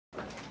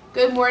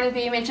Good morning,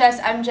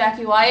 BMHS. I'm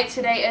Jackie Wyatt.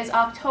 Today is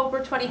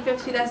October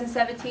 25th,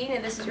 2017,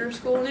 and this is your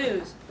school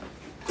news.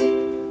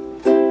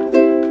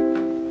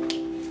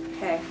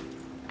 Okay.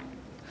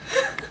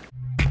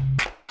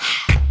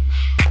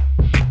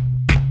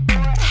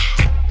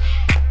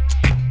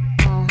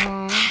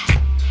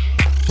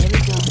 Here we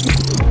go.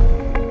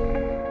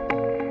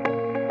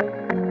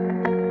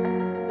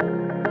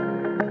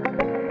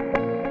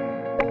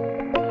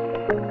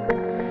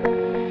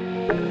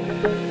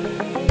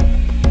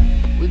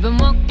 We've been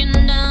walking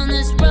down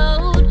this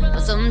road for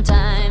some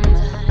time,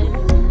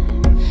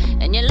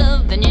 and you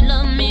love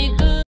me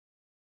good.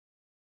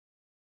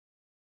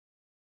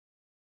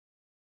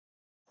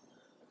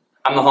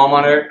 I'm the hall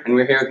monitor, and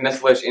we're here with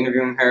Miss Lish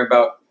interviewing her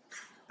about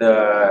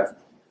the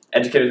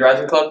Educators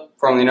Rising Club,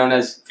 formerly known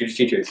as Future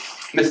Teachers.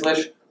 Miss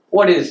Lish,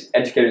 what is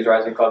Educators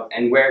Rising Club,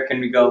 and where can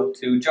we go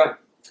to join?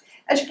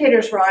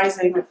 Educators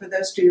Rising are for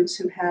those students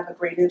who have a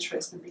great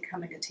interest in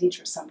becoming a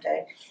teacher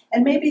someday,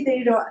 and maybe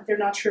they're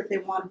not sure if they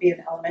want to be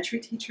an elementary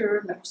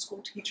teacher, middle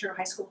school teacher,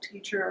 high school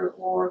teacher,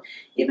 or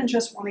even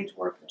just wanting to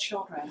work with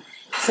children.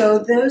 So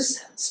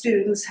those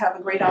students have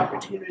a great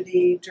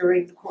opportunity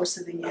during the course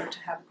of the year to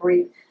have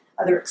great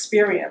other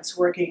experience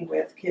working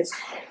with kids.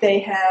 They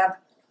have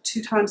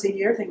 2 times a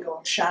year, they go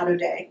on shadow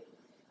day,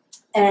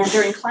 and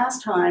during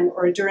class time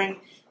or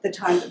during the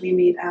time that we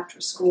meet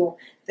after school,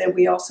 that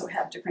we also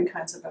have different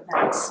kinds of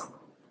events.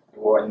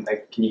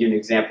 Can you give an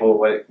example of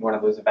what one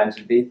of those events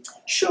would be?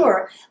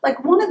 Sure.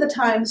 Like one of the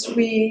times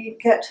we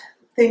get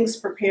things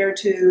prepared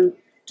to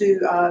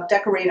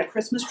decorate a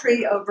Christmas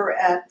tree over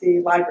at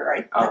the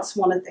library. That's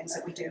one of the things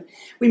that we do.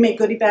 We make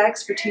goodie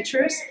bags for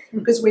teachers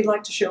because we'd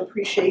like to show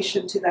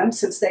appreciation to them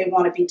since they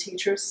want to be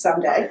teachers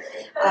someday.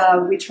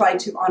 We try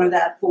to honor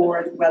that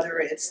for whether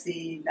it's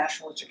the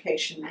National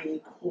Education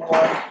Week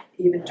or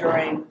even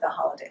during the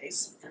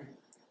holidays.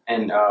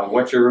 And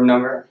what's your room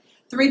number?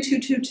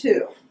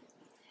 3222.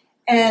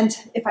 And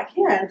if I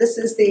can, this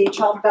is the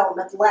Child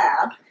Development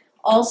Lab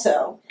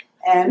also.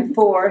 And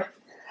for,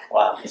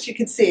 Wow, as you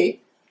can see,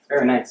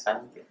 very nice.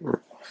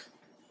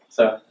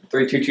 So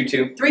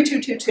 3222.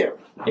 3222.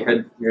 You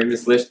heard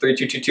Miss Lish.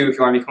 3222. If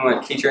you want to become a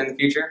teacher in the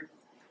future,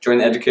 join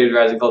the Educators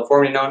Rising Club,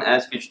 formerly known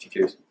as Future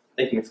Teachers.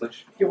 Thank you, Miss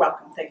Lish. You're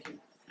welcome. Thank you.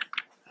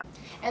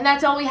 And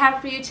that's all we have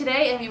for you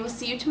today, and we will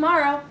see you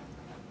tomorrow.